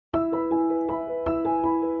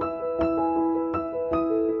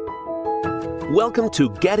Welcome to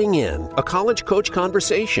Getting In, a college coach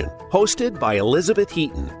conversation, hosted by Elizabeth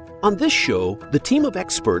Heaton. On this show, the team of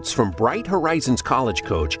experts from Bright Horizons College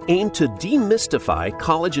Coach aim to demystify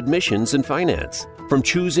college admissions and finance. From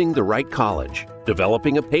choosing the right college,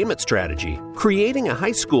 developing a payment strategy, creating a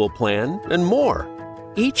high school plan, and more.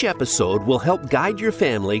 Each episode will help guide your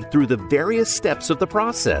family through the various steps of the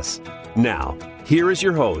process. Now, here is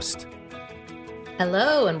your host.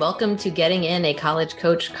 Hello, and welcome to Getting In, a college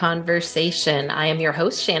coach conversation. I am your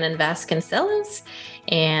host, Shannon Vasconcellos,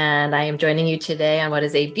 and I am joining you today on what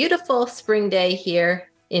is a beautiful spring day here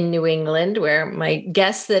in New England, where my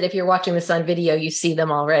guests that if you're watching this on video, you see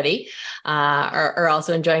them already, are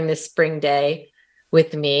also enjoying this spring day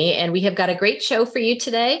with me. And we have got a great show for you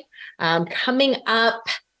today. Coming up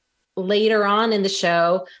later on in the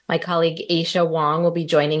show, my colleague Aisha Wong will be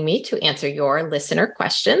joining me to answer your listener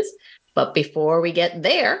questions. But before we get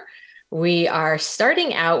there, we are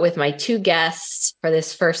starting out with my two guests for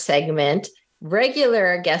this first segment,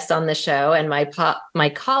 regular guest on the show and my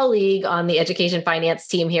colleague on the education finance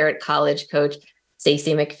team here at College Coach,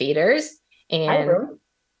 Stacey McFeeters. And hi,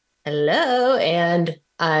 hello. And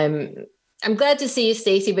I'm glad to see you,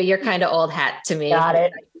 Stacey, but you're kind of old hat to me. Got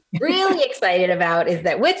it. Really excited about is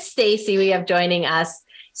that with Stacey, we have joining us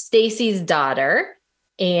Stacey's daughter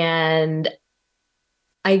and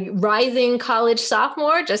a rising college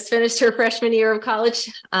sophomore, just finished her freshman year of college,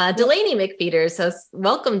 Delaney McFeeters. So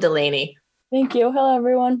welcome, Delaney. Thank you. Hello,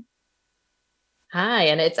 everyone. Hi.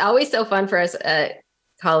 And it's always so fun for us at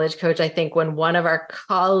College Coach, I think, when one of our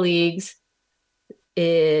colleagues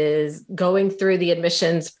is going through the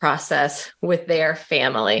admissions process with their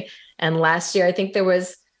family. And last year, I think there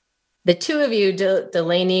was the two of you,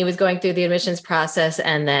 Delaney was going through the admissions process,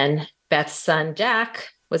 and then Beth's son, Jack,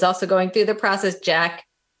 was also going through the process. Jack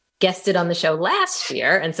guested on the show last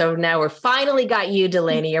year. And so now we're finally got you,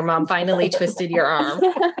 Delaney. Your mom finally twisted your arm.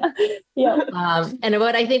 Yeah. And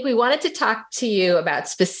what I think we wanted to talk to you about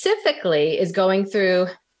specifically is going through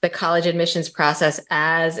the college admissions process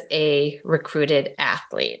as a recruited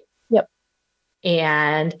athlete. Yep.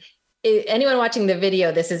 And anyone watching the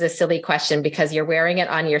video, this is a silly question because you're wearing it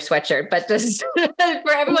on your sweatshirt, but just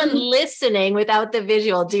for everyone listening without the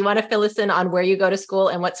visual, do you want to fill us in on where you go to school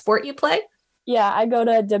and what sport you play? Yeah, I go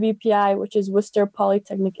to WPI, which is Worcester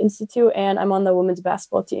Polytechnic Institute, and I'm on the women's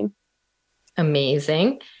basketball team.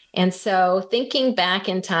 Amazing. And so thinking back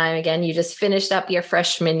in time, again, you just finished up your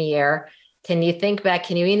freshman year. Can you think back?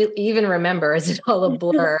 Can you even remember, is it all a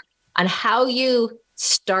blur, on how you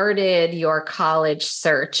started your college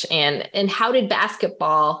search and how did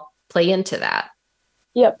basketball play into that?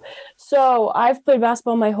 Yep. So I've played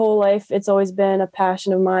basketball my whole life. It's always been a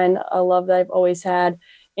passion of mine, a love that I've always had.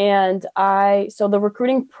 And so the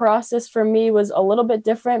recruiting process for me was a little bit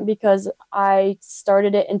different because I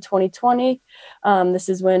started it in 2020. This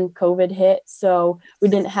is when COVID hit. So we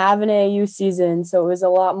didn't have an AAU season. So it was a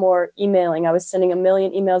lot more emailing. I was sending a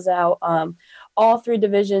million emails out, all three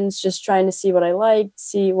divisions, just trying to see what I liked,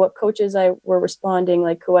 see what coaches were responding,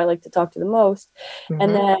 like who I like to talk to the most. Mm-hmm.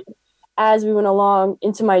 And then as we went along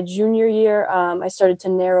into my junior year, I started to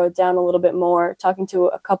narrow it down a little bit more, talking to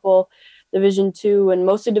a couple Division II and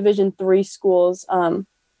mostly Division III schools. I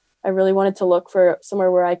really wanted to look for somewhere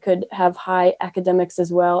where I could have high academics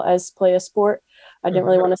as well as play a sport. I didn't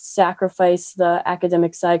really want to sacrifice the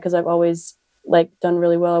academic side because I've always done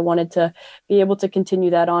really well. I wanted to be able to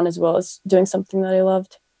continue that on as well as doing something that I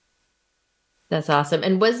loved. That's awesome.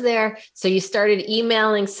 And so you started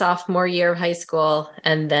emailing sophomore year of high school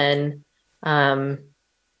and then,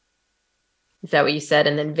 is that what you said?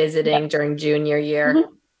 And then visiting during junior year?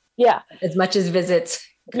 Mm-hmm. Yeah. As much as visits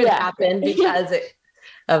could happen because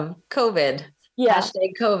of COVID. Yeah.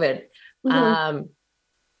 Hashtag COVID. Mm-hmm.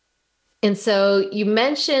 And so you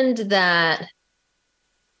mentioned that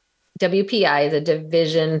WPI is a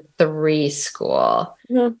Division III school.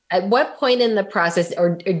 Mm-hmm. At what point in the process,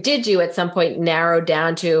 or did you at some point narrow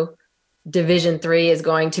down to Division III is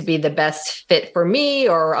going to be the best fit for me,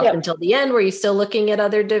 or up until the end, were you still looking at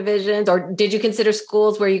other divisions, or did you consider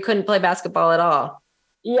schools where you couldn't play basketball at all?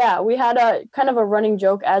 Yeah, we had a kind of a running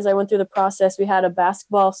joke as I went through the process. We had a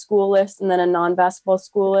basketball school list and then a non-basketball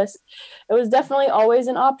school list. It was definitely always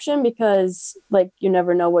an option because you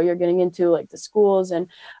never know what you're getting into, the schools. And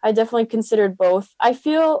I definitely considered both. I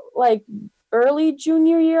feel like early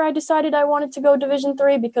junior year, I decided I wanted to go Division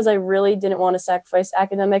III because I really didn't want to sacrifice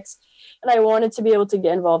academics. And I wanted to be able to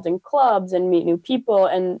get involved in clubs and meet new people.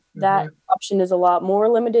 And that option is a lot more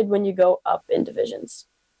limited when you go up in divisions.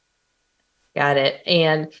 Got it.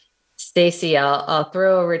 And Stacey, I'll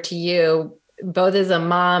throw over to you, both as a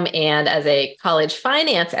mom and as a college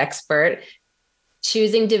finance expert.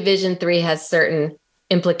 choosing Division III has certain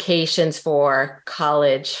implications for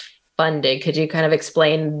college funding. Could you kind of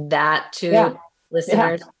explain that to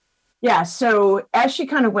listeners? Yeah. So as she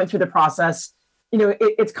kind of went through the process,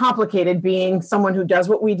 it's complicated being someone who does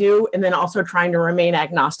what we do and then also trying to remain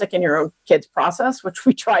agnostic in your own kid's process, which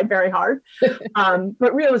we tried very hard.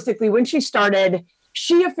 But realistically, when she started,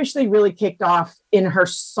 she officially really kicked off in her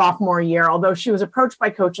sophomore year, although she was approached by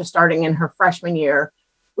coaches starting in her freshman year,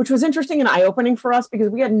 which was interesting and eye-opening for us because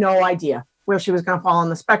we had no idea where she was going to fall on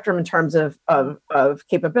the spectrum in terms of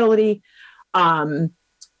capability.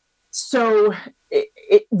 So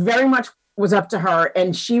it very much was up to her.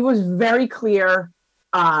 And she was very clear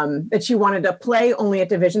that she wanted to play only at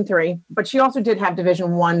Division III, but she also did have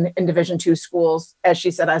Division I and Division II schools, as she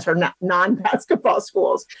said, as her non-basketball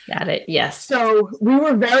schools. Got it. Yes. So we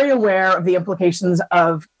were very aware of the implications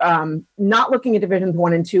of not looking at Divisions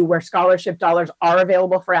I and II, where scholarship dollars are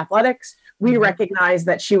available for athletics. We recognized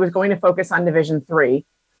that she was going to focus on Division III.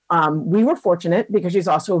 We were fortunate because she's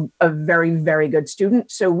also a very, very good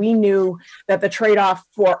student. So we knew that the trade-off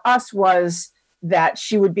for us was that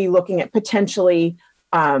she would be looking at potentially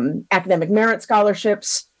academic merit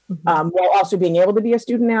scholarships while also being able to be a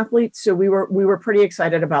student athlete. So we were pretty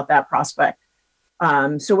excited about that prospect.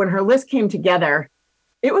 So when her list came together,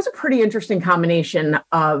 it was a pretty interesting combination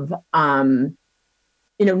of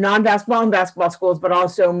non-basketball and basketball schools, but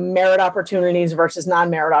also merit opportunities versus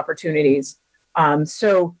non-merit opportunities.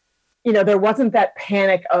 So there wasn't that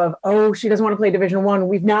panic of, oh, she doesn't want to play Division I.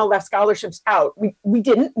 We've now left scholarships out. We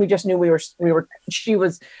didn't. We just knew she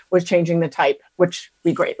was changing the type, which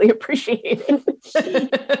we greatly appreciated.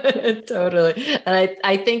 Totally. And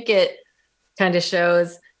I think it kind of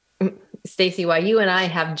shows, Stacey, why you and I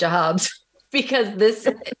have jobs, because this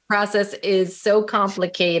process is so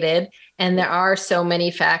complicated and there are so many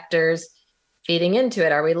factors feeding into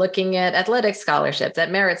it. Are we looking at athletic scholarships,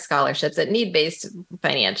 at merit scholarships, at need-based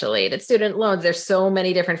financial aid, at student loans? There's so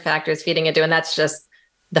many different factors feeding into, and that's just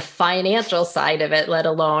the financial side of it, let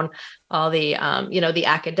alone all the, the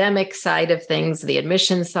academic side of things, the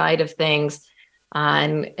admission side of things,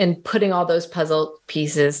 and putting all those puzzle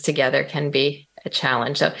pieces together can be a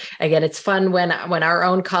challenge. So again, it's fun when our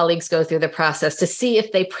own colleagues go through the process to see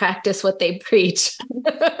if they practice what they preach.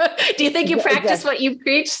 Do you think you practice what you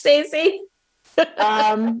preach, Stacey? For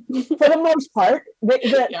the most part,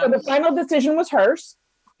 the final decision was hers.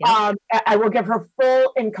 Yeah. I will give her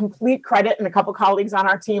full and complete credit, and a couple colleagues on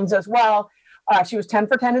our teams as well. She was 10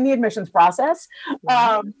 for 10 in the admissions process.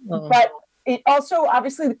 But it also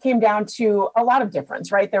obviously came down to a lot of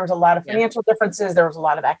difference, right? There was a lot of financial differences. There was a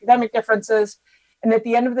lot of academic differences. And at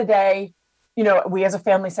the end of the day, we as a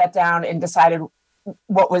family sat down and decided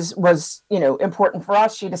what was important for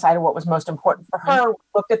us. She decided what was most important for her. We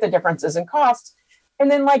looked at the differences in costs. And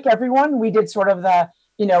then like everyone, we did sort of the,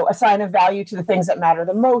 assign a value to the things that matter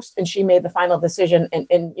the most. And she made the final decision. And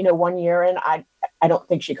 1 year in, I don't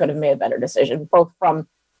think she could have made a better decision, both from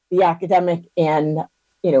the academic and,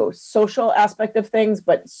 social aspect of things.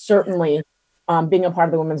 But certainly being a part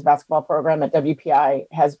of the women's basketball program at WPI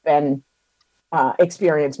has been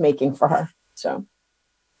experience making for her. So.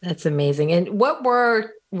 That's amazing. And what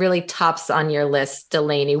were really tops on your list,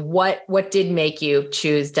 Delaney? What did make you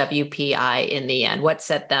choose WPI in the end? What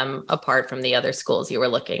set them apart from the other schools you were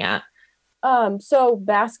looking at? So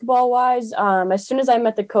basketball wise, as soon as I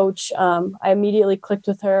met the coach, I immediately clicked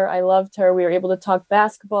with her. I loved her. We were able to talk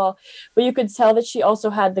basketball, but you could tell that she also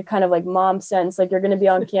had the kind of like mom sense, like you're going to be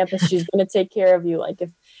on campus. She's going to take care of you. Like if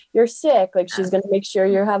you're sick, like she's going to make sure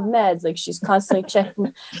you have meds. Like she's constantly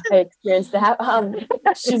checking. I experienced that.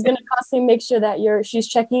 She's going to constantly make sure that she's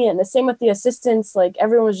checking in. The same with the assistants. Like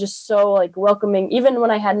everyone was just so like welcoming, even when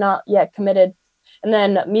I had not yet committed. And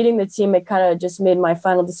then meeting the team, it kind of just made my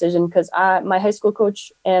final decision because my high school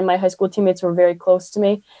coach and my high school teammates were very close to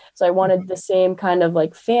me. So I wanted the same kind of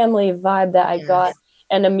like family vibe that I got.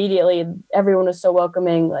 And immediately everyone was so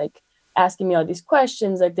welcoming, like asking me all these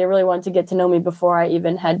questions. Like they really wanted to get to know me before I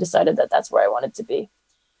even had decided that that's where I wanted to be.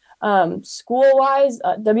 School-wise,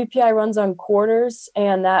 WPI runs on quarters,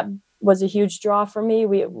 and that was a huge draw for me.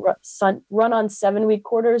 We run on 7-week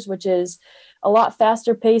quarters, which is a lot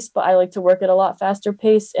faster pace, but I like to work at a lot faster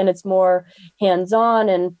pace, and it's more hands-on,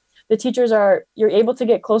 and the teachers you're able to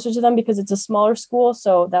get closer to them because it's a smaller school.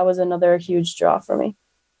 So that was another huge draw for me.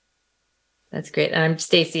 That's great. And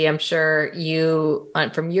Stacey, I'm sure you,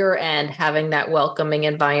 from your end, having that welcoming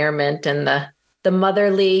environment and the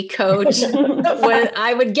motherly coach,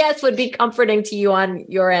 I would guess would be comforting to you on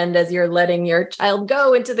your end as you're letting your child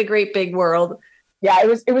go into the great big world. Yeah,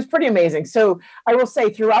 it was pretty amazing. So I will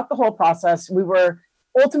say throughout the whole process, we were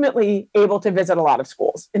ultimately able to visit a lot of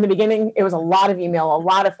schools. In the beginning, it was a lot of email, a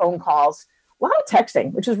lot of phone calls, a lot of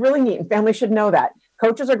texting, which is really neat. And families should know that.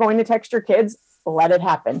 Coaches are going to text your kids, let it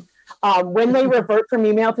happen. When they revert from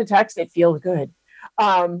email to text, it feels good.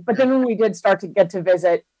 But then when we did start to get to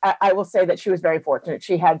visit, I will say that she was very fortunate.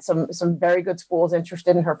 She had some very good schools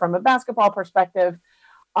interested in her from a basketball perspective,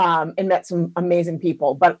 and met some amazing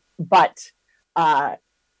people. But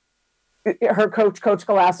her coach, Coach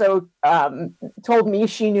Galasso, told me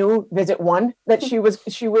she knew Visit One that she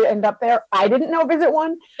would end up there. I didn't know Visit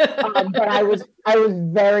One, but I was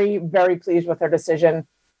very, very pleased with her decision.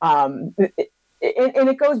 And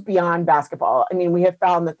it goes beyond basketball. I mean, we have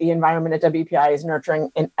found that the environment at WPI is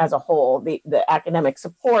nurturing as a whole, the academic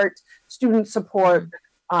support, student support.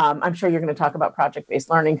 I'm sure you're going to talk about project-based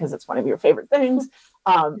learning because it's one of your favorite things.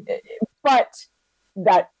 But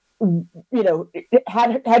that,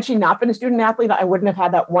 had she not been a student athlete, I wouldn't have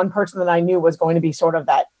had that one person that I knew was going to be sort of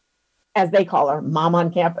that, as they call her, mom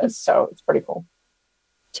on campus. So it's pretty cool.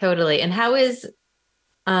 Totally. And how is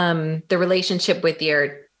the relationship with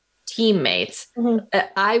your teammates?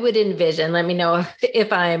 I would envision, let me know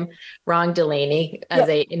if I'm wrong, Delaney, as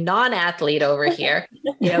a non-athlete over here,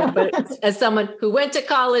 but as someone who went to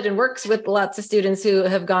college and works with lots of students who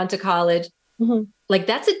have gone to college, like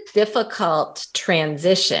that's a difficult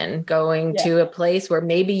transition going to a place where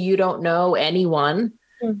maybe you don't know anyone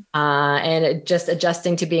and just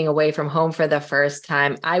adjusting to being away from home for the first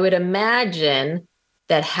time. I would imagine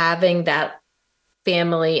that having that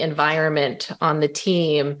family environment on the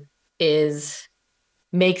team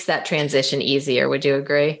makes that transition easier. Would you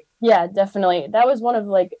agree? Yeah, definitely. That was one of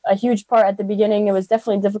a huge part at the beginning. It was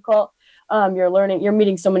definitely difficult. You're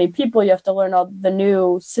meeting so many people. You have to learn all the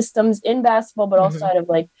new systems in basketball, but also out of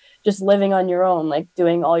just living on your own,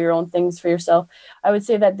 doing all your own things for yourself. I would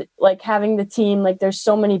say that having the team, there's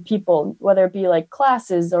so many people, whether it be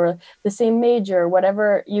classes or the same major,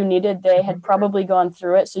 whatever you needed, they had probably gone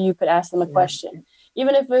through it. So you could ask them a question.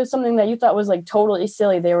 Even if it was something that you thought was totally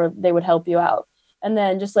silly, they would help you out. And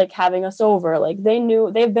then just having us over,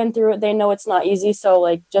 they've been through it. They know it's not easy.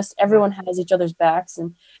 So just everyone has each other's backs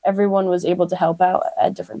and everyone was able to help out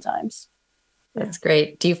at different times. That's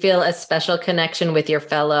great. Do you feel a special connection with your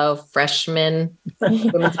fellow freshman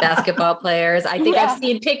women's basketball players? I think I've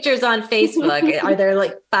seen pictures on Facebook. Are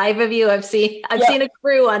there 5 of you? I've seen a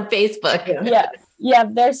crew on Facebook. Yeah,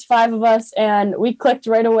 there's 5 of us and we clicked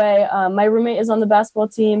right away. My roommate is on the basketball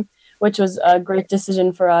team, which was a great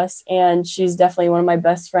decision for us. And she's definitely one of my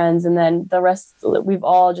best friends. And then the rest,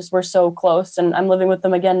 we're so close, and I'm living with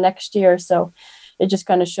them again next year. So it just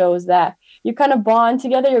kind of shows that you kind of bond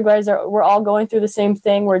together. We're all going through the same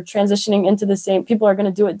thing. We're transitioning into the same, people are going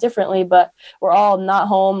to do it differently, but we're all not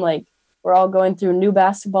home. We're all going through new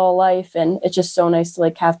basketball life. And it's just so nice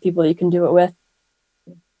to have people you can do it with.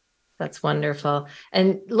 That's wonderful.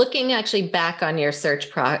 And looking actually back on your search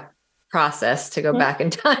process, to go back in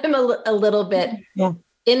time a little bit,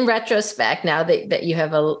 in retrospect, now that you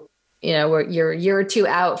have you're a year or 2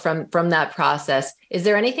 out from that process, is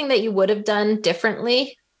there anything that you would have done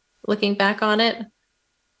differently looking back on it?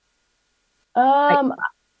 I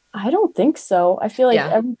don't think so. I feel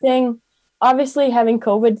everything, obviously having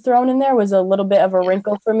COVID thrown in there was a little bit of a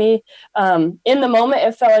wrinkle for me. In the moment,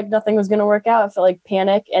 it felt like nothing was going to work out. It felt like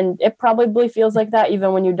panic, and it probably feels like that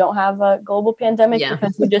even when you don't have a global pandemic,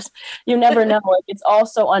 because you never know. It's all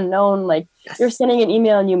so unknown. You're sending an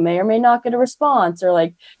email and you may or may not get a response, or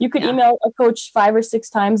you could email a coach 5 or 6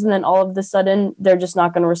 times and then all of a sudden they're just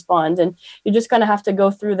not going to respond. And you just kind of have to go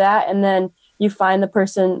through that. And then you find the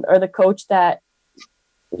person or the coach that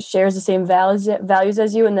shares the same values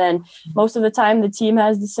as you, and then most of the time the team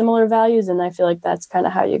has the similar values, and I feel like that's kind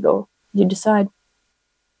of how you decide.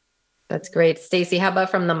 That's great. Stacey, how about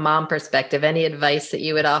from the mom perspective, any advice that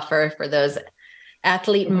you would offer for those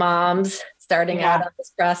athlete moms starting out on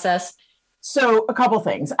this process? So a couple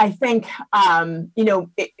things. I think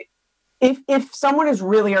if someone is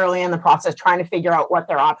really early in the process trying to figure out what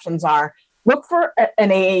their options are, look for an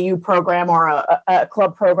AAU program or a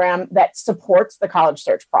club program that supports the college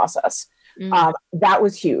search process. That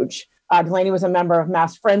was huge. Delaney was a member of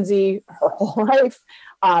Mass Frenzy her whole life.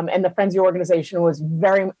 And the Frenzy organization was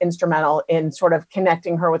very instrumental in sort of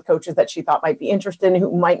connecting her with coaches that she thought might be interested in,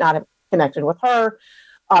 who might not have connected with her.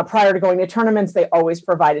 Prior to going to tournaments, they always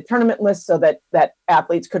provided tournament lists so that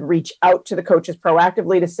athletes could reach out to the coaches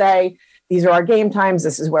proactively to say, these are our game times,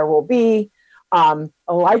 this is where we'll be.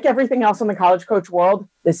 Like everything else in the college coach world,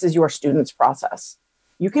 this is your student's process.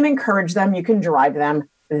 You can encourage them, you can drive them.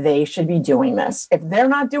 They should be doing this. If they're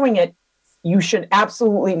not doing it, you should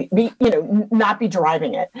absolutely be, not be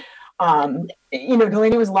driving it.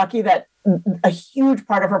 Delaney was lucky that a huge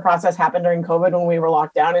part of her process happened during COVID when we were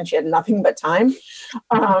locked down and she had nothing but time.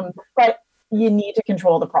 But you need to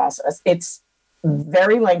control the process. It's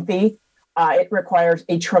very lengthy. It requires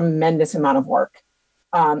a tremendous amount of work.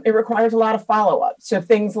 It requires a lot of follow-up. So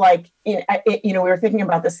things like, we were thinking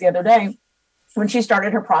about this the other day. When she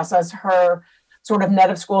started her process, her sort of net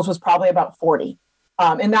of schools was probably about 40.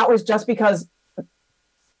 And that was just because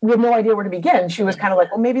we had no idea where to begin. She was kind of like,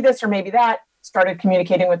 well, maybe this or maybe that, started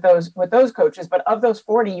communicating with those coaches. But of those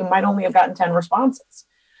 40, you might only have gotten 10 responses.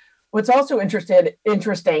 What's also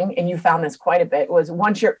interesting, and you found this quite a bit, was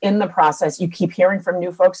once you're in the process, you keep hearing from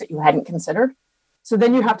new folks that you hadn't considered. So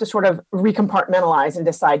then you have to sort of recompartmentalize and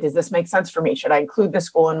decide, does this make sense for me? Should I include this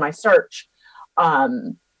school in my search?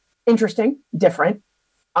 Interesting, different,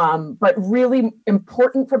 but really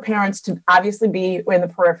important for parents to obviously be in the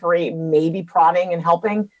periphery, maybe prodding and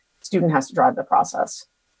helping. Student has to drive the process.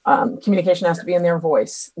 Communication has to be in their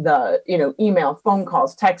voice, email, phone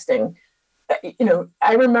calls, texting.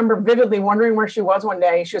 I remember vividly wondering where she was one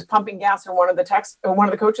day. She was pumping gas and one of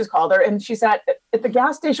the coaches called her and she sat at the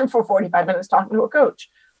gas station for 45 minutes talking to a coach.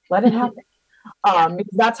 Let it happen.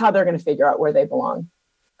 Because that's how they're going to figure out where they belong.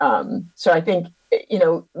 So I think,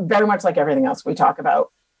 very much like everything else we talk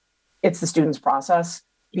about, it's the student's process.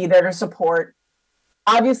 Be there to support.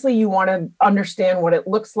 Obviously, you want to understand what it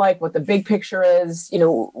looks like, what the big picture is,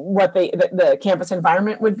 what the campus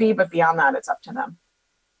environment would be. But beyond that, it's up to them.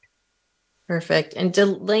 Perfect. And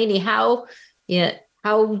Delaney, how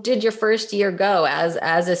did your first year go as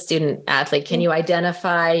a student athlete? Can you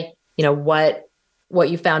identify, what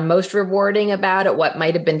you found most rewarding about it, what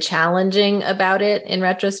might have been challenging about it in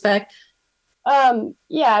retrospect?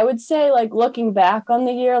 I would say like looking back on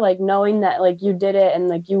the year, like knowing that like you did it and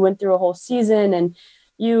like you went through a whole season and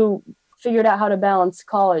you figured out how to balance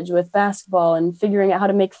college with basketball and figuring out how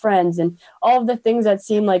to make friends and all of the things that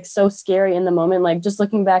seem like so scary in the moment, like just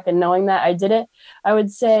looking back and knowing that I did it, I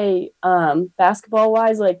would say basketball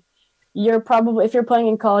wise, like if you're playing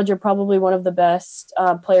in college, you're probably one of the best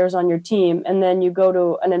players on your team. And then you go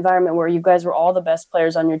to an environment where you guys were all the best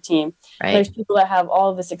players on your team. Right. There's people that have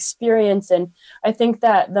all of this experience. And I think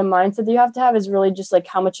that the mindset that you have to have is really just like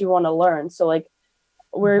how much you want to learn. So like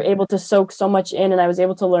we're able to soak so much in, and I was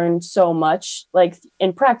able to learn so much like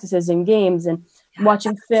in practices and games and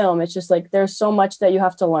watching film. It's just like, there's so much that you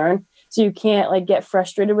have to learn. So you can't like get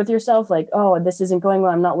frustrated with yourself. Like, oh, this isn't going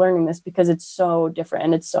well, I'm not learning this, because it's so different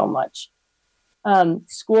and it's so much.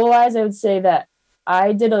 School wise, I would say that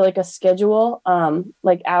I did a schedule,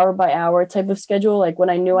 like hour by hour type of schedule. Like when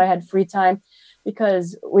I knew I had free time,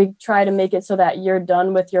 because we try to make it so that you're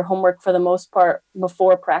done with your homework for the most part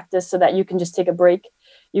before practice, so that you can just take a break.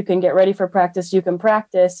 You can get ready for practice. You can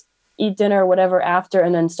practice, eat dinner, whatever after,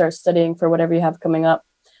 and then start studying for whatever you have coming up.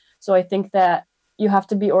 So I think that you have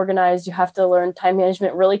to be organized. You have to learn time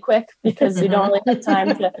management really quick, because you don't really have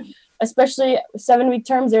time to, especially 7-week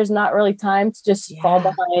terms, there's not really time to just fall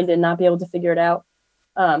behind and not be able to figure it out.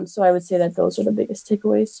 So I would say that those are the biggest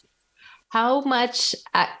takeaways. How much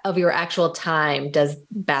of your actual time does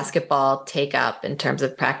basketball take up in terms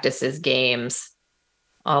of practices, games,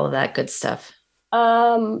 all of that good stuff?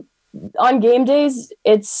 On game days,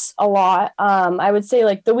 it's a lot. I would say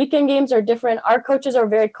like the weekend games are different. Our coaches are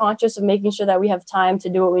very conscious of making sure that we have time to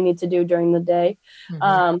do what we need to do during the day.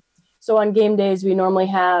 Mm-hmm. So on game days, we normally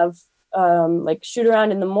have like shoot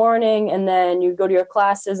around in the morning, and then you go to your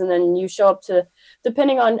classes, and then you show up to,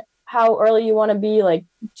 depending on how early you want to be, like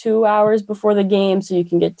 2 hours before the game, so you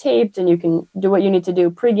can get taped and you can do what you need to do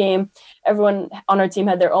pregame. Everyone on our team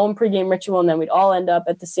had their own pregame ritual, and then we'd all end up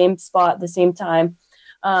at the same spot at the same time.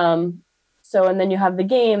 And then you have the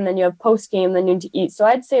game, then you have post game, then you need to eat. So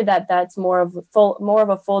I'd say that that's more of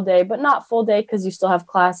a full day, but not full day, because you still have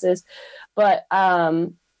classes. But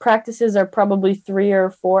practices are probably 3 or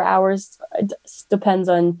 4 hours. It depends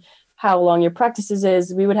on how long your practices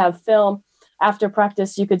is. We would have film. After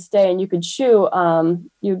practice, you could stay and you could shoot.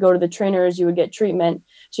 You would go to the trainers, you would get treatment.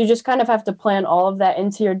 So you just kind of have to plan all of that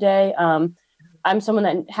into your day. I'm someone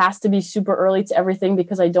that has to be super early to everything,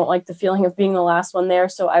 because I don't like the feeling of being the last one there.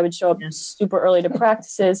 So I would show up super early to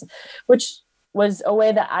practices, which was a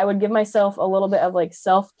way that I would give myself a little bit of like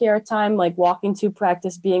self-care time, like walking to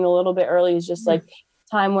practice, being a little bit early is just like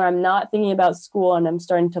time where I'm not thinking about school and I'm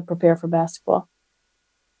starting to prepare for basketball.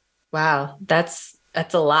 Wow. That's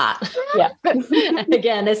a lot. Yeah. And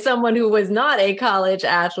again, as someone who was not a college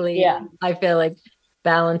athlete, I feel like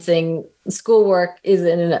balancing schoolwork is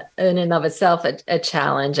in and of itself a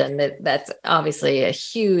challenge. And that's obviously a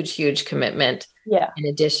huge, huge commitment in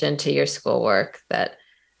addition to your schoolwork but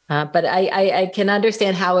I can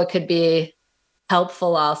understand how it could be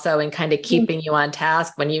helpful also in kind of keeping you on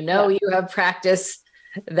task when you know you have practice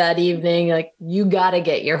that evening, like you got to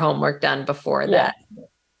get your homework done before that.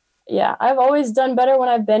 Yeah, I've always done better when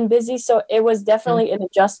I've been busy. So it was definitely an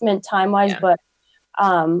adjustment time-wise, but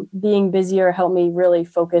being busier helped me really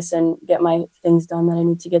focus and get my things done that I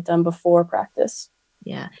need to get done before practice.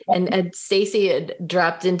 Yeah. And Stacey had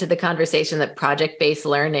dropped into the conversation that project-based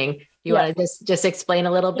learning. You want to just explain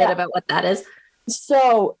a little bit about what that is?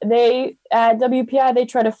 So they, at WPI, they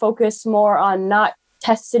try to focus more on not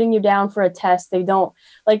sitting you down for a test. They don't,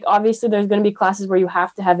 like, obviously there's going to be classes where you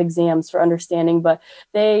have to have exams for understanding, but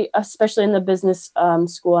they, especially in the business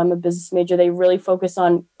school, I'm a business major, they really focus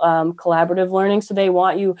on collaborative learning. So they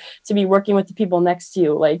want you to be working with the people next to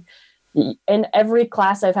you. Like in every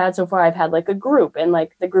class I've had so far, I've had like a group, and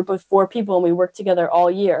like the group of 4 people, and we work together all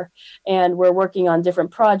year, and we're working on different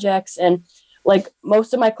projects. And like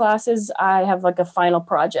most of my classes, I have like a final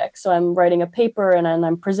project. So I'm writing a paper and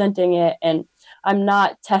I'm presenting it, and I'm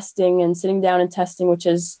not testing and sitting down and testing, which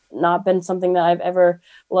has not been something that I've ever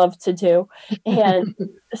loved to do. And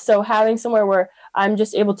so having somewhere where I'm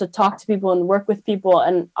just able to talk to people and work with people.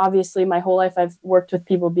 And obviously my whole life I've worked with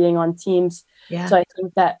people, being on teams. Yeah. So I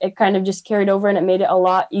think that it kind of just carried over, and it made it a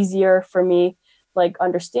lot easier for me, like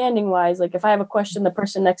understanding wise. Like if I have a question, the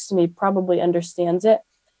person next to me probably understands it.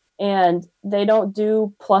 And they don't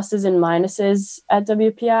do pluses and minuses at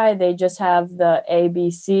WPI. They just have the A,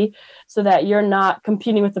 B, C, so that you're not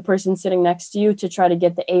competing with the person sitting next to you to try to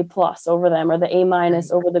get the A+ over them or the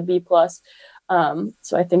A- over the B+.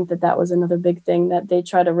 So I think that was another big thing that they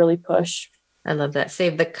try to really push. I love that.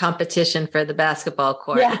 Save the competition for the basketball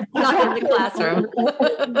court, not in the classroom.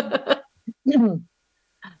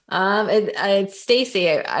 Stacey,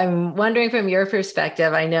 I'm wondering from your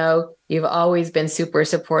perspective, I know you've always been super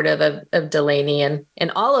supportive of Delaney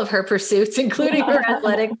and all of her pursuits, including her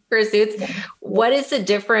athletic pursuits. What is the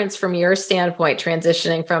difference from your standpoint,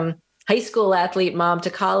 transitioning from high school athlete mom to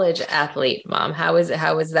college athlete mom? How has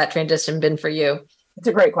that transition been for you? It's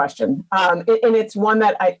a great question. And it's one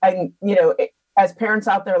that I as parents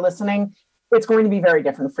out there listening, it's going to be very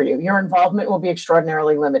different for you. Your involvement will be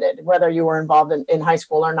extraordinarily limited, whether you were involved in high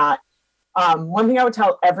school or not. One thing I would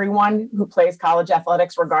tell everyone who plays college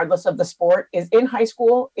athletics, regardless of the sport, is in high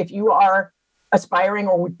school, if you are aspiring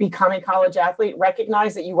or would become a college athlete,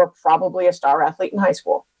 recognize that you were probably a star athlete in high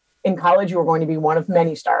school. In college, you are going to be one of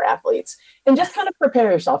many star athletes, and just kind of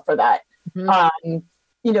prepare yourself for that. Mm-hmm.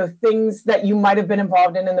 Things that you might have been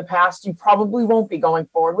involved in the past, you probably won't be going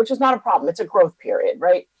forward, which is not a problem. It's a growth period,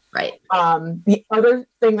 right? Right. The other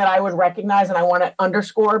thing that I would recognize, and I want to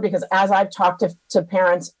underscore, because as I've talked to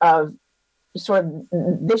parents of sort of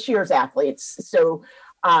this year's athletes, so,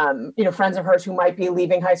 friends of hers who might be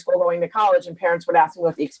leaving high school, going to college, and parents would ask me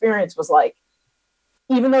what the experience was like.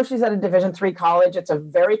 Even though she's at a Division III college, it's a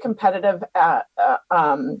very competitive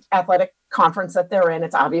athletic conference that they're in.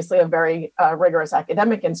 It's obviously a very rigorous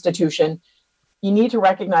academic institution. You need to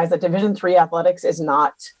recognize that Division III athletics is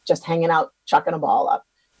not just hanging out, chucking a ball up.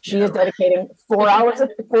 She is dedicating 4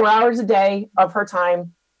 hours a day of her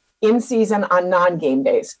time in season on non-game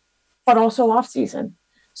days, but also off season.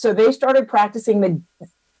 So they started practicing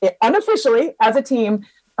unofficially as a team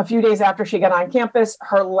a few days after she got on campus.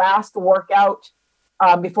 Her last workout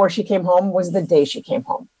before she came home was the day she came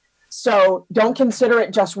home. So don't consider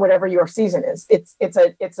it just whatever your season is. It's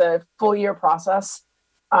a full year process,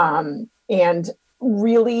 and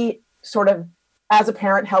really sort of, as a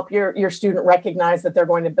parent, help your student recognize that they're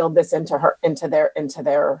going to build this into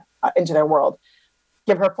their world.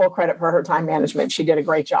 Give her full credit for her time management. She did a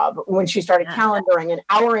great job. When she started calendaring and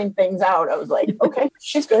houring things out, I was like, okay,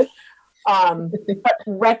 she's good. But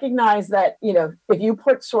recognize that, if you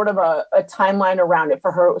put sort of a timeline around it,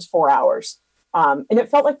 for her, it was 4 hours. And it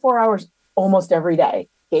felt like 4 hours almost every day.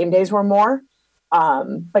 Game days were more,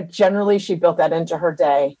 but generally she built that into her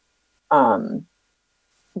day.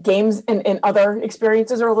 Games and other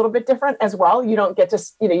experiences are a little bit different as well. You don't get to,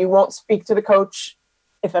 you won't speak to the coach,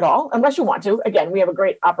 if at all, unless you want to. Again, we have a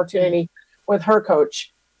great opportunity with her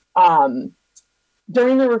coach.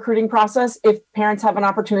 During the recruiting process, if parents have an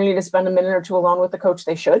opportunity to spend a minute or two alone with the coach,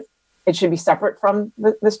 they should. It should be separate from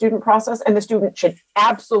the student process, and the student should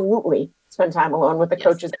absolutely spend time alone with the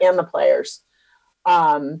coaches and the players.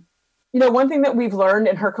 One thing that we've learned,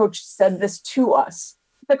 and her coach said this to us,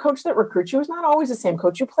 the coach that recruits you is not always the same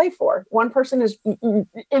coach you play for. One person is in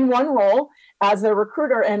one role as the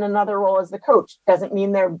recruiter and another role as the coach. Doesn't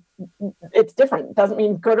mean it's different. Doesn't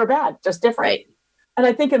mean good or bad, just different. Right. And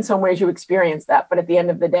I think in some ways you experience that, but at the end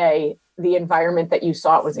of the day, the environment that you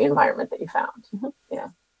sought was the environment that you found. Mm-hmm. Yeah.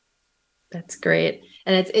 That's great.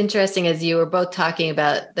 And it's interesting, as you were both talking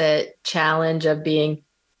about the challenge of being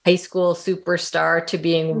high school superstar to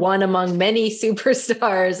being one among many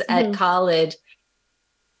superstars at college.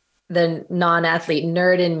 The non-athlete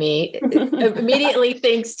nerd in me immediately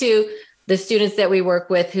thinks to the students that we work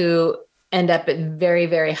with who end up at very,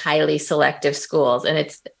 very highly selective schools. And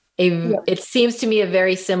it seems to me a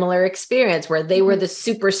very similar experience where they were the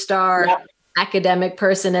superstar academic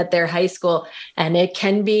person at their high school. And it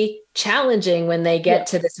can be challenging when they get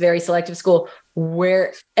to this very selective school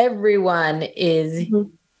where everyone is,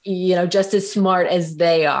 just as smart as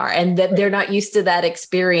they are, and that they're not used to that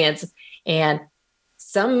experience. And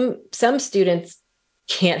some students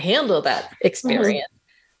can't handle that experience.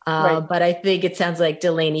 But I think it sounds like,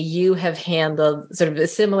 Delaney, you have handled sort of a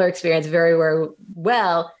similar experience very, very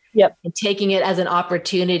well. And taking it as an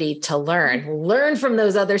opportunity to learn from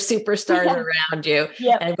those other superstars around you.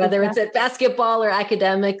 And whether it's at basketball or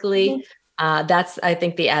academically, that's, I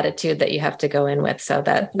think, the attitude that you have to go in with. So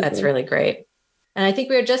that's really great. And I think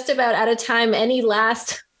we're just about out of time. Any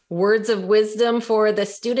last words of wisdom for the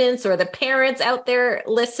students or the parents out there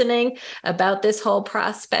listening about this whole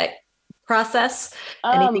process?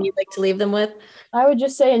 Anything you'd like to leave them with? I would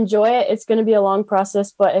just say enjoy it. It's going to be a long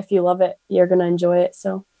process, but if you love it, you're going to enjoy it.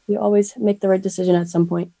 So you always make the right decision at some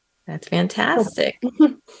point. That's fantastic.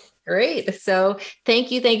 Great. So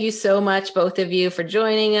thank you so much, both of you, for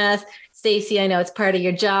joining us. Stacey, I know it's part of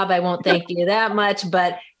your job. I won't thank you that much,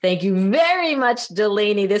 but thank you very much,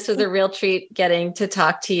 Delaney. This was a real treat getting to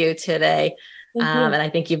talk to you today. And I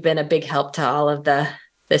think you've been a big help to all of the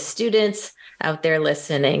students out there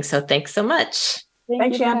listening. So thanks so much.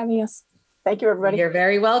 Thanks for having us. Thank you, everybody. You're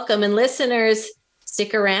very welcome. And listeners,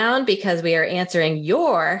 stick around because we are answering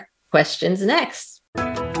your questions next.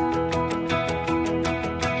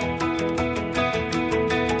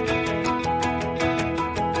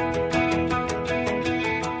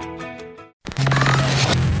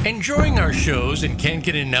 Enjoying our shows and can't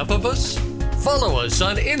get enough of us? Follow us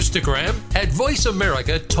on Instagram at Voice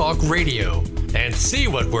America Talk Radio and see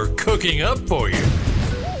what we're cooking up for you.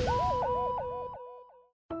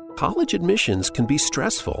 College admissions can be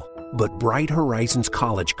stressful, but Bright Horizons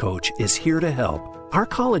College Coach is here to help. Our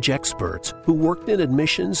college experts, who worked in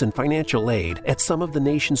admissions and financial aid at some of the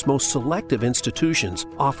nation's most selective institutions,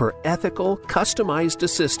 offer ethical, customized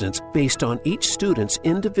assistance based on each student's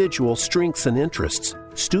individual strengths and interests.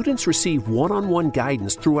 Students receive one-on-one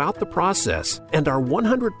guidance throughout the process, and our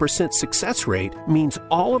 100% success rate means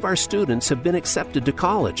all of our students have been accepted to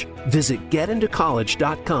college. Visit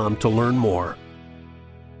getintocollege.com to learn more.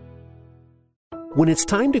 When it's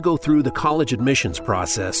time to go through the college admissions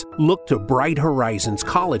process, look to Bright Horizons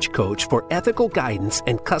College Coach for ethical guidance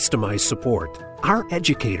and customized support. Our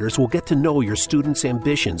educators will get to know your students'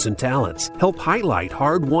 ambitions and talents, help highlight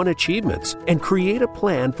hard-won achievements, and create a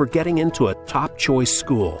plan for getting into a top-choice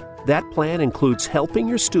school. That plan includes helping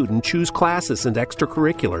your student choose classes and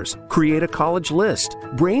extracurriculars, create a college list,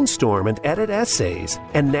 brainstorm and edit essays,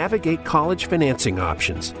 and navigate college financing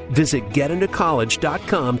options. Visit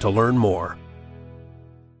getintocollege.com to learn more.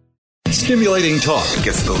 Stimulating talk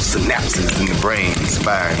gets those synapses in the brain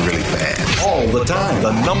firing really fast. All the time.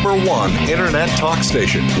 The #1 internet talk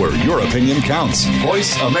station where your opinion counts.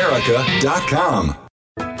 VoiceAmerica.com.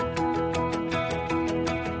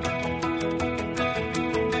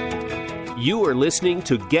 You are listening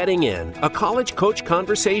to Getting In, a college coach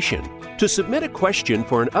conversation. To submit a question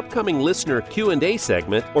for an upcoming listener Q&A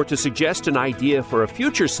segment or to suggest an idea for a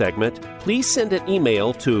future segment, please send an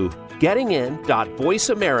email to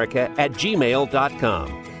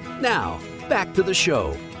gettingin.voiceamerica@gmail.com. Now, back to the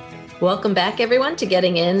show. Welcome back, everyone, to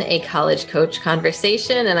Getting In, a college coach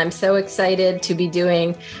conversation. And I'm so excited to be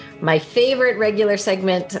doing my favorite regular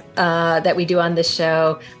segment that we do on this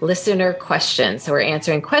show, listener questions. So we're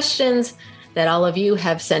answering questions that all of you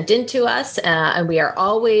have sent in to us. And we are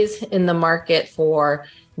always in the market for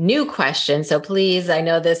new questions. So please, I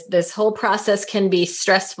know this whole process can be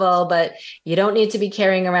stressful, but you don't need to be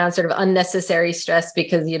carrying around sort of unnecessary stress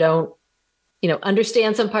because you don't,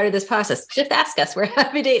 understand some part of this process. Just ask us. We're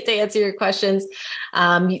happy to answer your questions.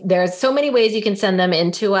 There's so many ways you can send them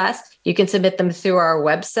in to us. You can submit them through our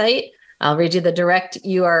website. I'll read you the direct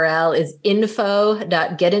URL is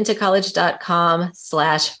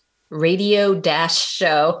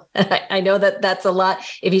info.getintocollege.com/radio-show. I know that's a lot.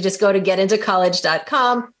 If you just go to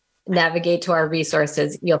getintocollege.com, navigate to our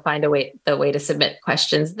resources, you'll find the way to submit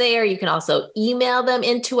questions there. You can also email them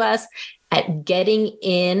into us at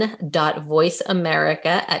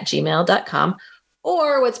gettingin.voiceamerica@gmail.com.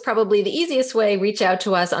 Or what's probably the easiest way, reach out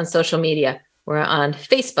to us on social media. We're on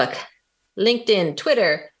Facebook, LinkedIn,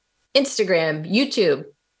 Twitter, Instagram, YouTube.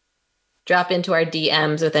 drop into our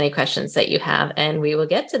DMs with any questions that you have, and we will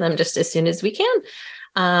get to them just as soon as we can.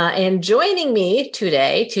 And joining me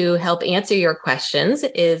today to help answer your questions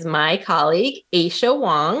is my colleague, Aisha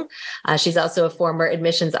Wong. She's also a former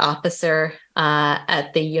admissions officer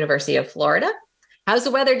at the University of Florida. How's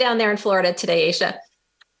the weather down there in Florida today, Aisha?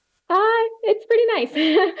 It's pretty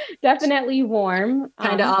nice. Definitely warm.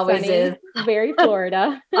 Kind of always sunny, is. Very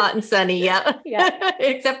Florida. Hot and sunny, yeah. Yeah.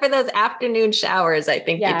 Except for those afternoon showers, I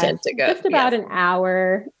think they tend to go. Just about an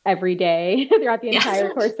hour every day throughout the entire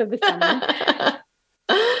course of the summer.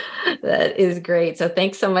 That is great. So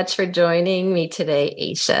thanks so much for joining me today,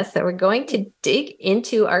 Aisha. So we're going to dig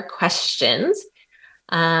into our questions.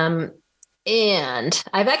 And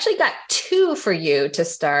I've actually got two for you to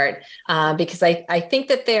start because I think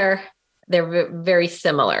that they're very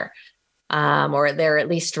similar or they're at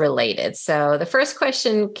least related. So the first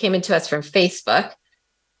question came into us from Facebook.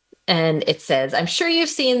 And it says, I'm sure you've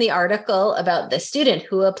seen the article about the student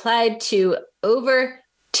who applied to over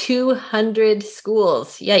 200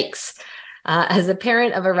 schools. Yikes. As a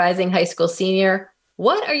parent of a rising high school senior,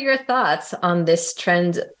 what are your thoughts on this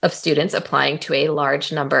trend of students applying to a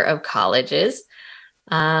large number of colleges?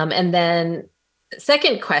 And then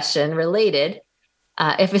second question related,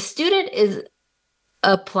 if a student is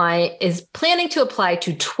planning to apply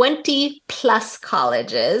to 20 plus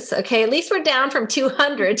colleges, okay, at least we're down from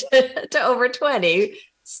 200 to over 20.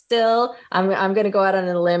 Still, I'm going to go out on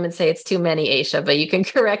a limb and say it's too many, Aisha, but you can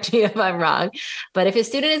correct me if I'm wrong. But if a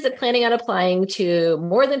student is planning on applying to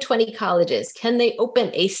more than 20 colleges, can they open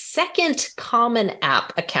a second Common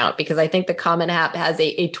App account? Because I think the Common App has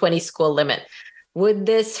a 20 school limit. Would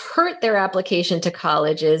this hurt their application to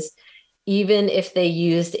colleges, even if they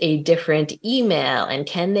used a different email? And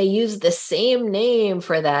can they use the same name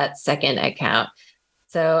for that second account?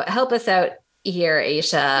 So help us out here,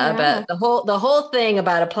 Aisha, but the whole thing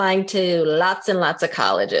about applying to lots and lots of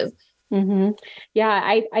colleges. Mm-hmm. Yeah,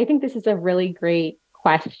 I think this is a really great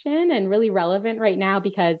question and really relevant right now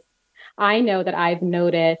because I know that I've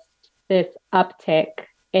noticed this uptick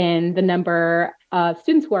in the number of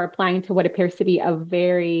students who are applying to what appears to be a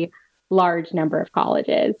very large number of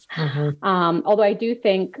colleges. Mm-hmm. Although I do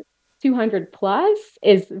think 200 plus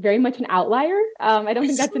is very much an outlier. I don't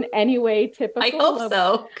think that's in any way typical. I hope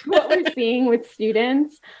so. What we're seeing with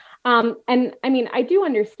students. And I mean, I do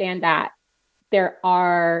understand that there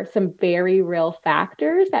are some very real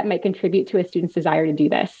factors that might contribute to a student's desire to do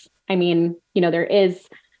this. I mean, there is,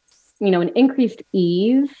 an increased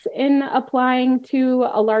ease in applying to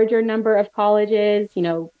a larger number of colleges.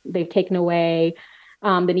 They've taken away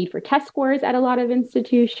the need for test scores at a lot of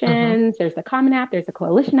institutions. There's the Common App, there's the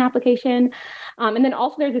coalition application. And then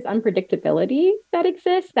also there's this unpredictability that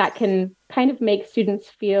exists that can kind of make students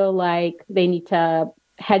feel like they need to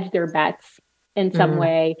hedge their bets in some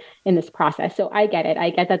way in this process. So I get it. I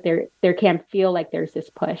get that there can feel like there's this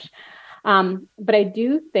push. But I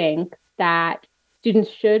do think that students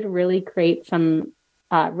should really create some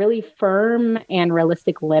really firm and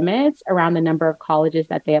realistic limits around the number of colleges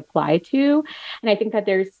that they apply to. And I think that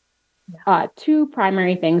there's two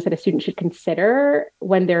primary things that a student should consider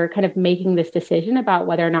when they're kind of making this decision about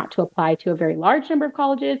whether or not to apply to a very large number of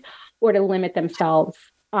colleges or to limit themselves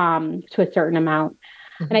to a certain amount.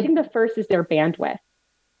 And I think the first is their bandwidth.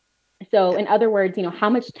 So in other words, how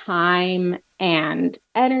much time and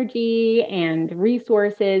energy and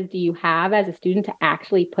resources do you have as a student to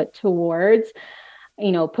actually put towards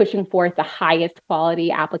pushing forth the highest quality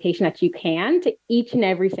application that you can to each and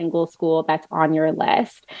every single school that's on your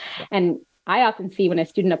list. And I often see when a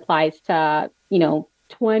student applies to,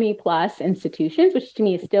 20 plus institutions, which to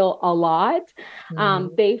me is still a lot,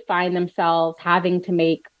 they find themselves having to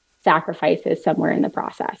make sacrifices somewhere in the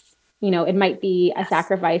process. It might be a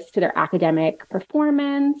sacrifice to their academic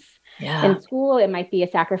performance in school. It might be a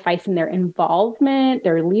sacrifice in their involvement,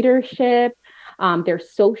 their leadership, their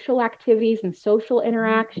social activities and social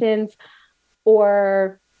interactions,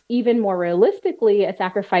 or even more realistically, a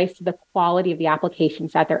sacrifice to the quality of the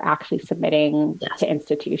applications that they're actually submitting to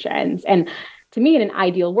institutions. And to me, in an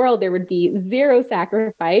ideal world, there would be zero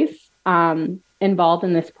sacrifice involved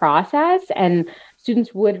in this process, and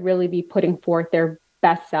students would really be putting forth their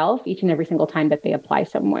best self each and every single time that they apply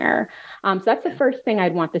somewhere. So that's the first thing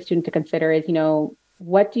I'd want the student to consider is,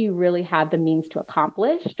 what do you really have the means to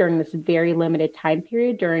accomplish during this very limited time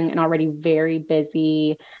period during an already very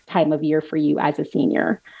busy time of year for you as a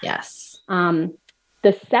senior? Yes.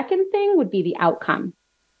 The second thing would be the outcome.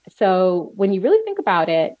 So when you really think about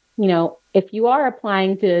it, if you are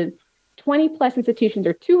applying to 20 plus institutions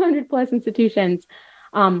or 200 plus institutions,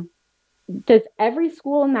 does every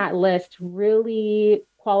school in that list really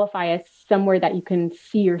qualify as somewhere that you can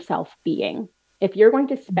see yourself being. If you're going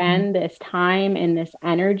to spend this time and this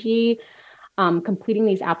energy completing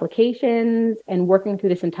these applications and working through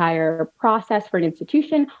this entire process for an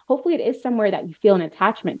institution, hopefully it is somewhere that you feel an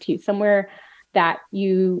attachment to, somewhere that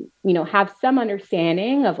you have some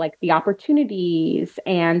understanding of like the opportunities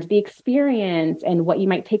and the experience and what you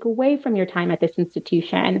might take away from your time at this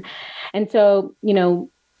institution. And so,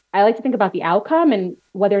 I like to think about the outcome and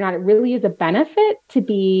whether or not it really is a benefit to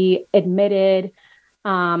be admitted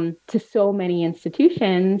to so many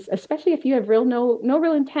institutions, especially if you have no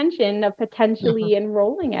real intention of potentially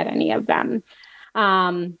enrolling at any of them.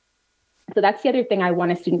 So that's the other thing I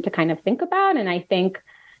want a student to kind of think about. And I think,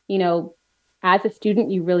 as a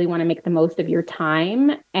student, you really want to make the most of your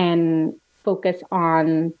time and focus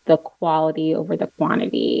on the quality over the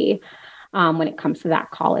quantity when it comes to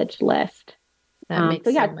that college list. That makes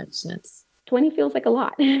so much sense. 20 feels like a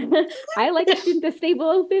lot. I like a student to stay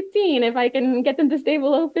below 15 if I can get them to stay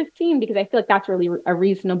below 15, because I feel like that's really a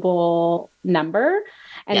reasonable number.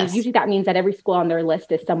 And usually that means that every school on their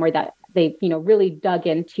list is somewhere that they've, really dug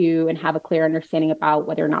into and have a clear understanding about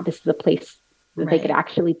whether or not this is a place that they could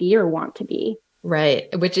actually be or want to be. Right.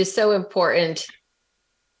 Which is so important,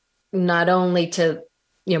 not only to,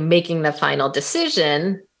 making the final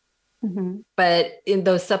decision, but in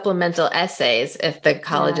those supplemental essays, if the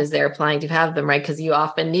colleges they're applying to have them, right? Because you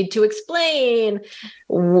often need to explain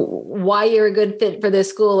why you're a good fit for this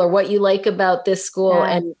school or what you like about this school.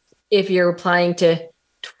 Yeah. And if you're applying to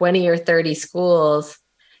 20 or 30 schools,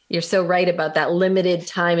 you're so right about that limited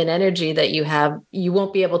time and energy that you have. You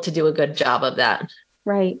won't be able to do a good job of that.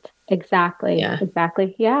 Right. Exactly. Yeah.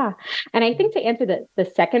 Exactly. Yeah. And I think to answer the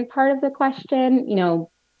second part of the question,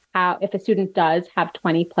 how if a student does have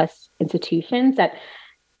 20 plus institutions that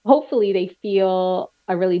hopefully they feel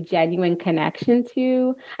a really genuine connection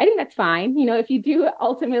to, I think that's fine. If you do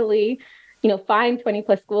ultimately, find 20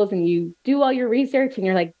 plus schools and you do all your research and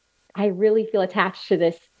you're like, I really feel attached to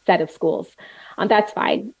this set of schools, that's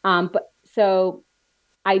fine. But so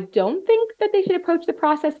I don't think that they should approach the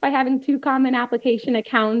process by having 2 common application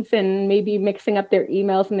accounts and maybe mixing up their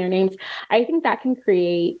emails and their names. I think that can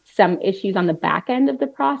create some issues on the back end of the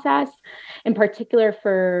process, in particular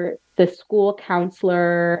for the school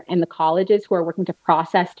counselor and the colleges who are working to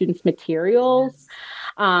process students' materials.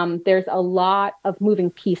 There's a lot of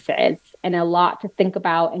moving pieces and a lot to think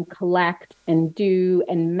about and collect and do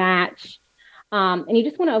and match. And you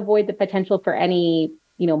just want to avoid the potential for any,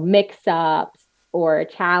 mix-ups or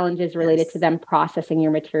challenges related to them processing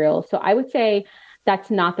your materials. So I would say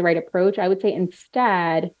that's not the right approach. I would say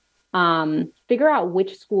instead, figure out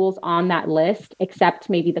which schools on that list accept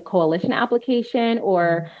maybe the coalition application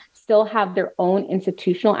or still have their own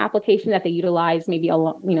institutional application that they utilize maybe,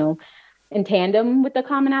 in tandem with the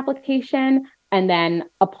common application, and then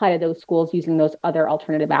apply to those schools using those other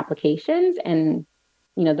alternative applications and,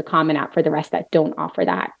 the common app for the rest that don't offer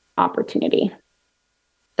that opportunity.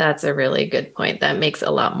 That's a really good point. That makes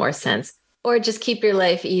a lot more sense. Or just keep your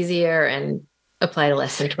life easier and apply to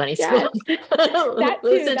less than 20 schools.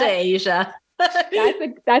 Listen to Asia.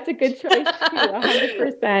 That's a good choice too.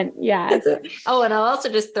 100%. Yes. Oh, and I'll also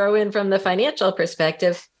just throw in from the financial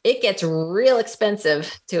perspective, it gets real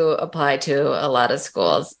expensive to apply to a lot of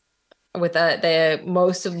schools. With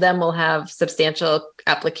most of them will have substantial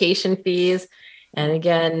application fees. And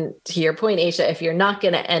again, to your point, Aisha, if you're not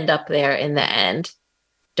going to end up there in the end,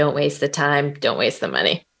 don't waste the time. Don't waste the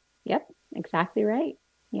money. Yep, exactly right.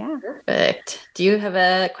 Yeah. Perfect. Do you have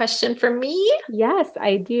a question for me? Yes,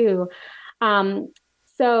 I do.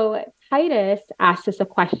 So Titus asked us a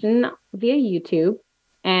question via YouTube,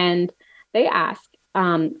 and they ask,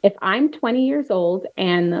 if I'm 20 years old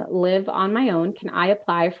and live on my own, can I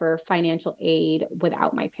apply for financial aid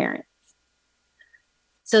without my parents?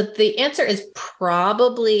 So the answer is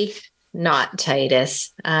probably not,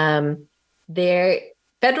 Titus. Their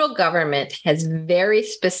federal government has very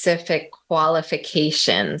specific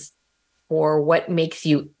qualifications for what makes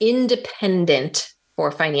you independent for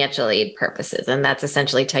financial aid purposes. And that's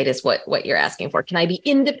essentially, Titus, what you're asking for. Can I be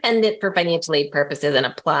independent for financial aid purposes and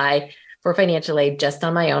apply for financial aid just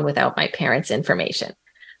on my own without my parents' information?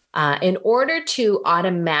 In order to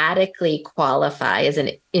automatically qualify as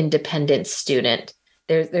an independent student,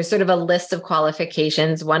 there's sort of a list of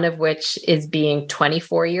qualifications, one of which is being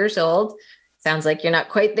 24 years old. Sounds like you're not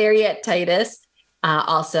quite there yet, Titus.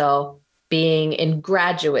 Also, being in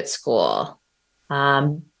graduate school,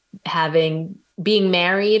 being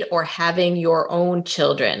married or having your own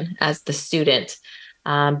children as the student,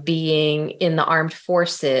 being in the armed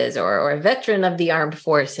forces or a veteran of the armed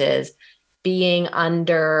forces, being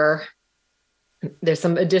under there's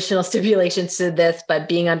some additional stipulations to this, but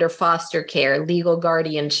being under foster care, legal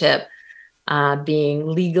guardianship, being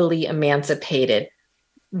legally emancipated,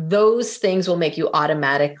 those things will make you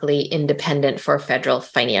automatically independent for federal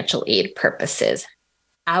financial aid purposes.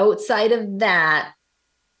 Outside of that,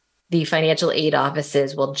 the financial aid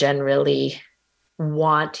offices will generally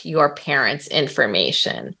want your parents'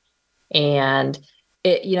 information. And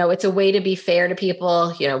it's a way to be fair to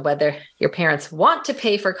people, whether your parents want to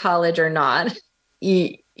pay for college or not.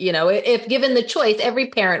 If given the choice, every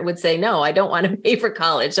parent would say, no, I don't want to pay for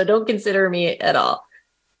college, so don't consider me at all.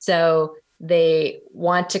 So they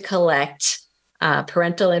want to collect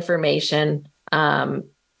parental information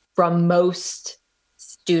from most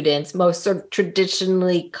students, most sort of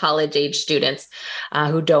traditionally college-age students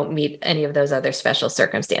who don't meet any of those other special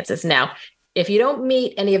circumstances. Now, if you don't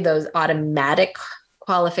meet any of those automatic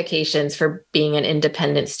qualifications for being an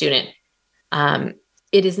independent student,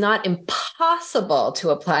 it is not impossible to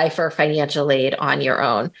apply for financial aid on your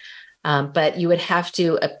own, but you would have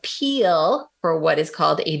to appeal for what is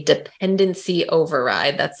called a dependency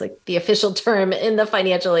override. That's like the official term in the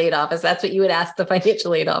financial aid office. That's what you would ask the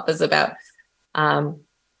financial aid office about.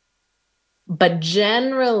 But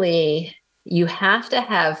generally, you have to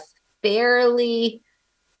have fairly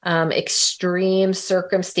extreme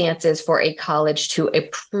circumstances for a college to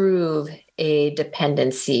approve a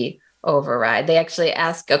dependency override. They actually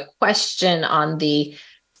ask a question on the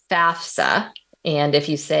FAFSA. And if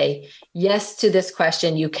you say yes to this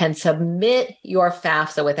question, you can submit your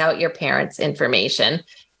FAFSA without your parents' information.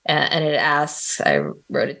 And it asks, I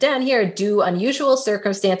wrote it down here, do unusual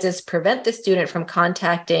circumstances prevent the student from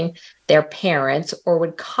contacting their parents, or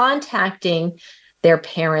would contacting their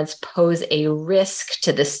parents pose a risk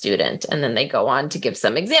to the student? And then they go on to give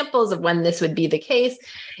some examples of when this would be the case.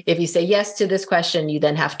 If you say yes to this question, you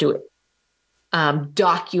then have to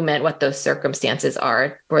document what those circumstances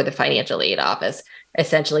are for the financial aid office,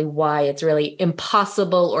 essentially why it's really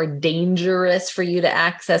impossible or dangerous for you to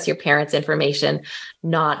access your parents' information,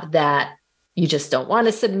 not that you just don't want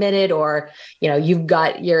to submit it, or,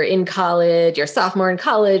 you're in college, you're a sophomore in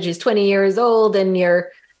college, who's 20 years old, and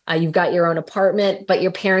you've got your own apartment, but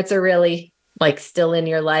your parents are really still in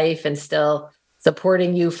your life and still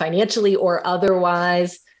supporting you financially or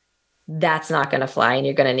otherwise. That's not going to fly, and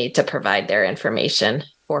you're going to need to provide their information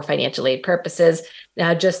for financial aid purposes.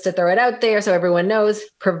 Now, just to throw it out there so everyone knows,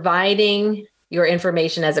 providing your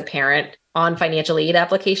information as a parent on financial aid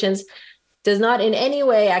applications does not in any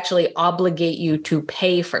way actually obligate you to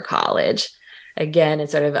pay for college. Again,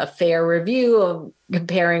 it's sort of a fair review of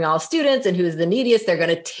comparing all students and who's the neediest. They're going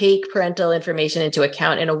to take parental information into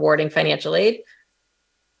account in awarding financial aid.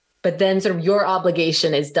 But then sort of your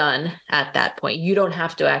obligation is done at that point. You don't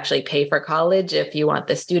have to actually pay for college. If you want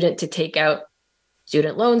the student to take out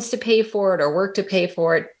student loans to pay for it or work to pay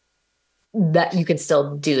for it, that you can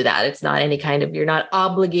still do that. It's not any kind of, you're not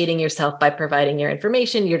obligating yourself by providing your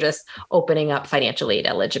information. You're just opening up financial aid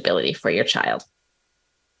eligibility for your child.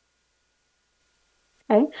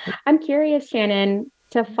 Okay. I'm curious, Shannon,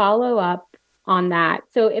 to follow up on that.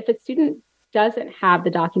 So if a student doesn't have the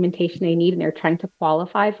documentation they need and they're trying to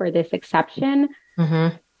qualify for this exception,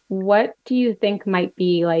 what do you think might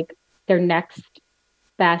be their next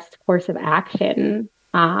best course of action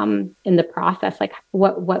in the process?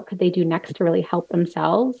 What could they do next to really help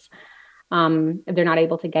themselves if they're not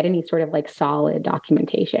able to get any sort of solid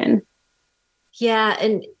documentation? Yeah.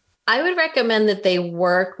 And I would recommend that they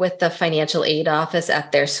work with the financial aid office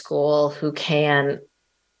at their school, who can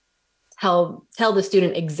tell the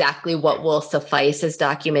student exactly what will suffice as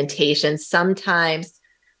documentation. Sometimes,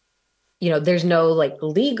 there's no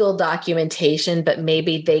legal documentation, but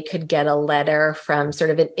maybe they could get a letter from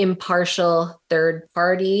sort of an impartial third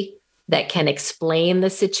party that can explain the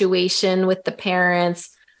situation with the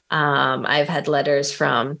parents. I've had letters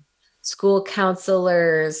from school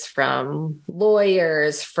counselors, from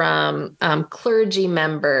lawyers, from clergy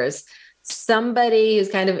members, somebody who's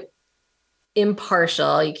kind of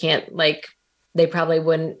impartial. You can't they probably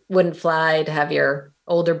wouldn't fly to have your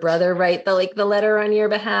older brother write the letter on your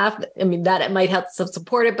behalf. I mean, that it might help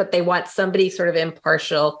support it, but they want somebody sort of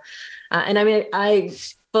impartial. And I mean, I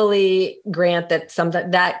fully grant that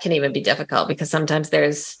that can even be difficult, because sometimes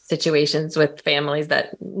there's situations with families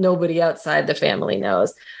that nobody outside the family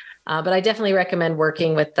knows. But I definitely recommend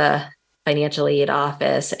working with the financial aid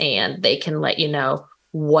office, and they can let you know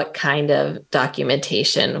what kind of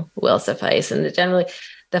documentation will suffice. And generally,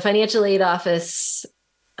 the financial aid office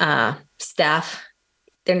staff,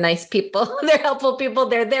 they're nice people. They're helpful people.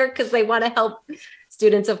 They're there because they want to help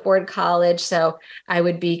students afford college. So I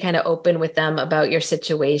would be kind of open with them about your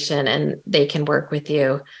situation, and they can work with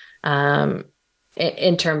you.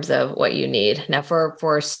 in terms of what you need. Now,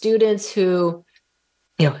 for students who,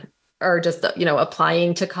 are just,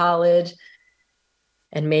 applying to college,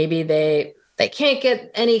 and maybe they can't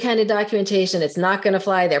get any kind of documentation, it's not going to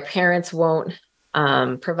fly, their parents won't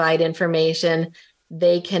provide information,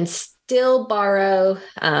 they can still borrow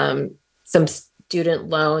some student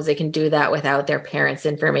loans. They can do that without their parents'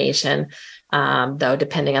 information, though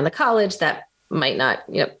depending on the college, that might not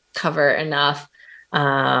cover enough.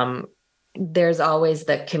 There's always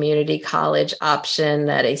the community college option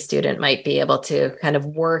that a student might be able to kind of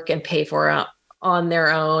work and pay for on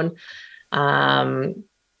their own.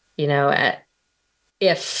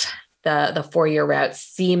 If the 4-year route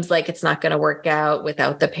seems like it's not going to work out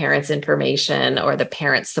without the parents' information or the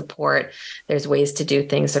parents' support, there's ways to do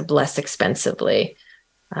things less expensively.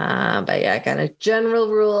 But yeah, kind of general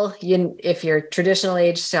rule, if you're traditional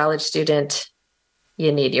age college student,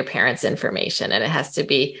 you need your parents' information, and it has to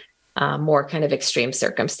be more kind of extreme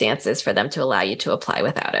circumstances for them to allow you to apply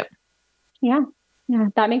without it. Yeah,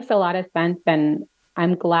 that makes a lot of sense. And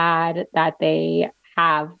I'm glad that they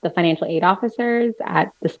have the financial aid officers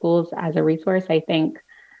at the schools as a resource. I think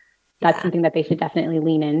that's something that they should definitely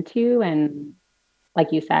lean into. And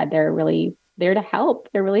like you said, they're really there to help.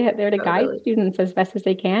 They're really there to guide students as best as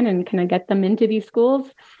they can and kind of get them into these schools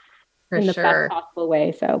in the best possible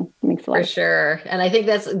way. So it makes a lot of sense. Sure. And I think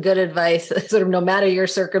that's good advice, sort of no matter your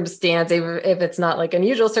circumstance, if it's not like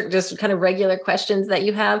unusual, just kind of regular questions that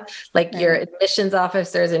you have, like your admissions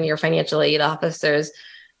officers and your financial aid officers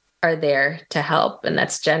are there to help. And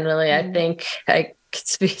that's generally, I think I could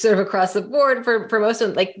speak sort of across the board for most of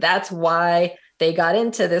them, like that's why they got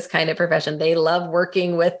into this kind of profession. They love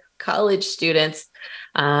working with college students.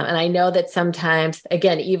 And I know that sometimes,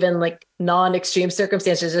 again, even like non-extreme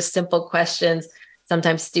circumstances, just simple questions,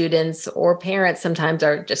 sometimes students or parents sometimes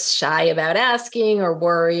are just shy about asking or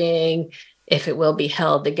worrying if it will be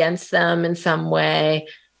held against them in some way.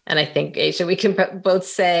 And I think, Aisha, we can both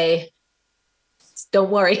say,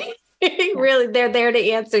 don't worry. Really, they're there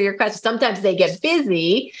to answer your questions. Sometimes they get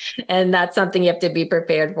busy, and that's something you have to be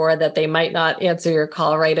prepared for, that they might not answer your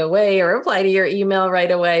call right away or reply to your email right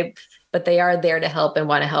away, but they are there to help and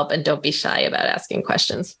want to help, and don't be shy about asking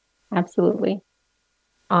questions. Absolutely.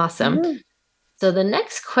 Awesome. Mm-hmm. So the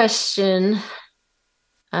next question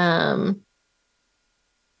for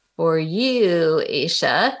you,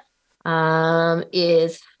 Aisha,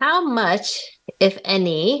 is how much, if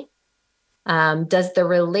any, does the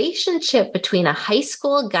relationship between a high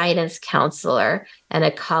school guidance counselor and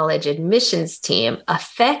a college admissions team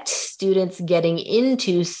affect students getting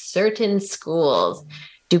into certain schools?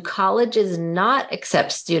 Do colleges not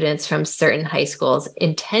accept students from certain high schools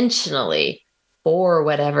intentionally for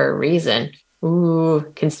whatever reason?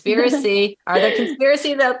 Ooh, conspiracy. Are there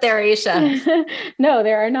conspiracies out there, Aisha? No,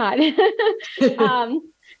 there are not.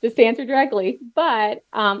 Just to answer directly. But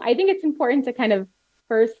I think it's important to kind of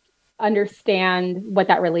first understand what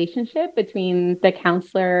that relationship between the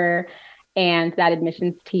counselor and that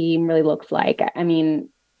admissions team really looks like. I mean,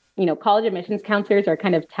 college admissions counselors are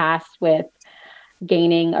kind of tasked with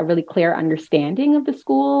gaining a really clear understanding of the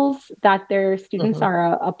schools that their students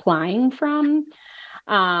are applying from,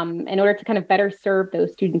 in order to kind of better serve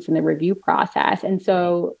those students in the review process. And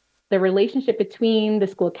so the relationship between the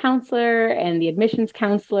school counselor and the admissions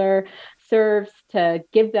counselor serves to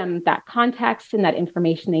give them that context and that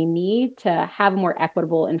information they need to have a more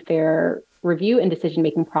equitable and fair review and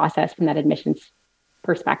decision-making process from that admissions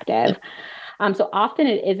perspective. So often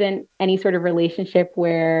it isn't any sort of relationship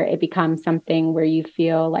where it becomes something where you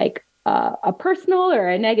feel like a personal or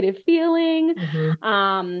a negative feeling.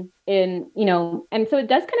 And so it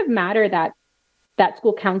does kind of matter that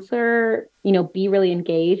school counselor, be really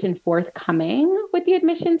engaged and forthcoming with the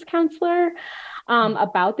admissions counselor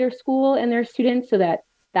about their school and their students, so that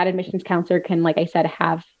admissions counselor can, like I said,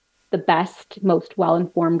 have the best, most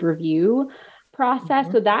well-informed review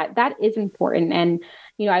process. So that is important. And,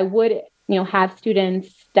 I would, have students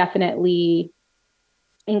definitely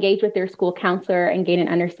engage with their school counselor and gain an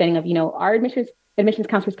understanding of, are admissions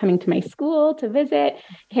counselors coming to my school to visit?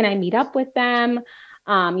 Can I meet up with them?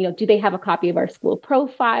 Do they have a copy of our school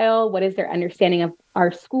profile? What is their understanding of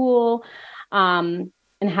our school? And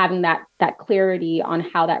having that clarity on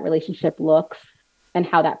how that relationship looks and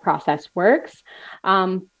how that process works.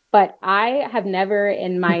 But I have never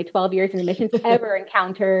in my 12 years in admissions ever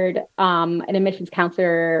encountered an admissions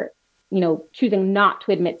counselor, choosing not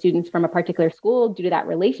to admit students from a particular school due to that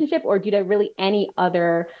relationship or due to really any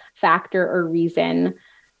other factor or reason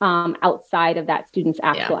outside of that student's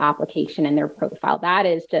actual application and their profile. That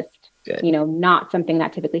is just, not something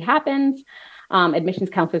that typically happens. Admissions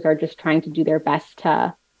counselors are just trying to do their best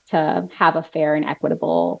to to have a fair and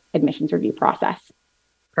equitable admissions review process.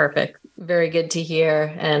 Perfect. Very good to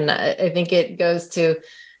hear. And I think it goes to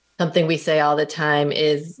something we say all the time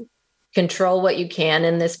is control what you can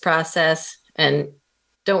in this process, and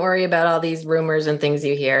don't worry about all these rumors and things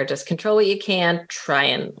you hear. Just control what you can, try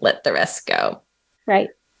and let the rest go. Right.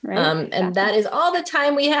 And that is all the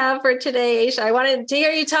time we have for today, Aisha. I wanted to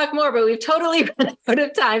hear you talk more, but we've totally run out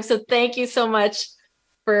of time. So thank you so much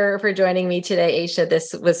for joining me today, Aisha.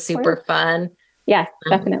 This was super fun. Yes,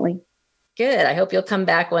 definitely. Good. I hope you'll come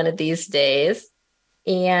back one of these days.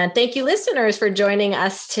 And thank you, listeners, for joining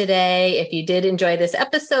us today. If you did enjoy this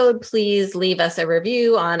episode, please leave us a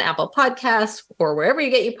review on Apple Podcasts or wherever you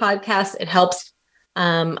get your podcasts. It helps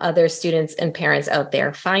other students and parents out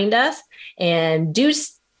there find us. And do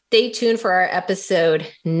stay tuned for our episode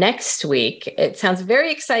next week. It sounds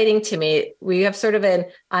very exciting to me. We have sort of an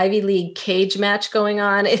Ivy League cage match going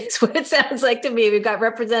on. It's what it sounds like to me. We've got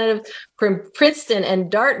representatives from Princeton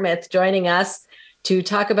and Dartmouth joining us to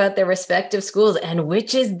talk about their respective schools and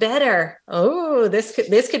which is better. Oh, this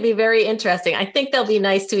could be very interesting. I think they'll be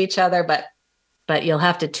nice to each other, but you'll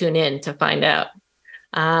have to tune in to find out.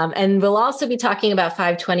 And we'll also be talking about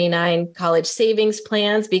 529 college savings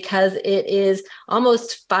plans because it is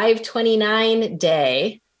almost 529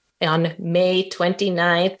 day on May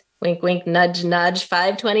 29th. Wink, wink, nudge, nudge,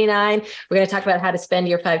 529. We're going to talk about how to spend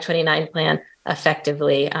your 529 plan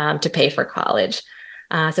effectively to pay for college.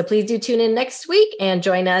 So please do tune in next week and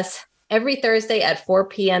join us every Thursday at 4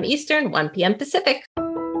 p.m. Eastern, 1 p.m. Pacific.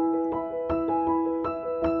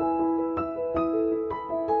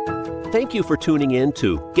 Thank you for tuning in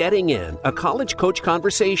to Getting In, a College Coach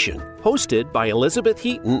Conversation, hosted by Elizabeth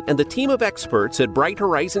Heaton and the team of experts at Bright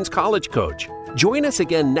Horizons College Coach. Join us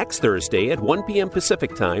again next Thursday at 1 p.m.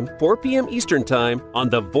 Pacific Time, 4 p.m. Eastern Time on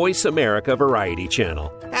the Voice America Variety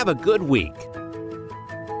Channel. Have a good week.